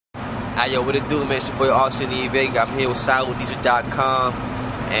Hey, yo, what it do, man? It's your boy Austin E Vega. I'm here with SideWithDeezer.com.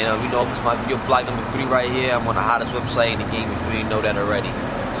 And, it's my video blog number 3 right here. I'm on the hottest website in the game if you didn't know that already.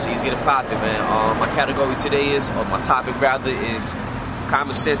 So he's getting popping, man. My category today or my topic rather, is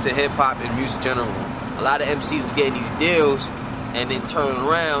common sense in hip-hop and music general. A lot of MCs is getting these deals and then turning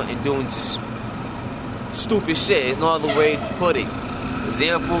around and doing just stupid shit. There's no other way to put it.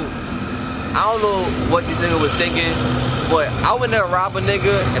 Example, I don't know what this nigga was thinking, but I would never rob a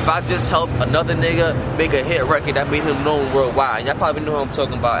nigga if I just helped another nigga make a hit record that made him known worldwide. Y'all probably know who I'm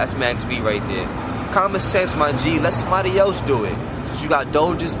talking about. That's Max B right there. Common sense, my G. Let somebody else do it. That's what you got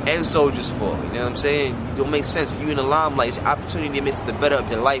doges and soldiers for. You know what I'm saying? It don't make sense. You in the limelight. It's an opportunity to make the better of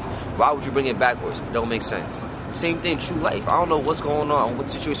your life. Why would you bring it backwards? It don't make sense. Same thing, true life. I don't know what's going on, what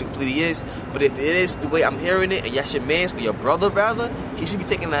the situation completely is, but if it is the way I'm hearing it, and that's your man's or your brother rather, he should be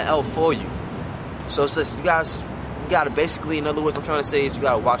taking that L for you. So it's just, you gotta basically, in other words, I'm trying to say is you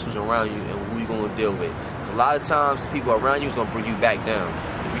gotta watch who's around you and who you're gonna deal with. Because a lot of times, the people around you is gonna bring you back down.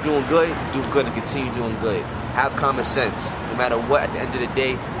 If you're doing good, do good and continue doing good. Have common sense. No matter what, at the end of the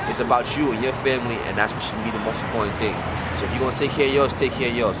day, it's about you and your family, and that's what should be the most important thing. So if you're gonna take care of yours, take care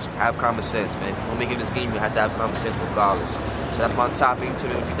of yours. Have common sense, man. If you're gonna make it in this game, you have to have common sense regardless. So that's my topic. If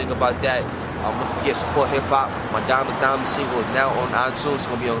you think about that, don't forget, support hip-hop. My Diamond single is now on iTunes. It's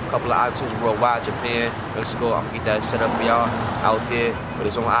gonna be on a couple of iTunes worldwide, Japan, Mexico. I'm gonna get that set up for y'all out there. But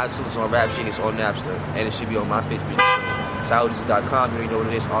it's on iTunes, it's on Rap Sheet, it's on Napster, and it should be on MySpace pretty soon. SideWithDeezer.com, you already know what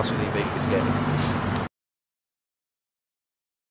it is. Also, they make it. Let's get it.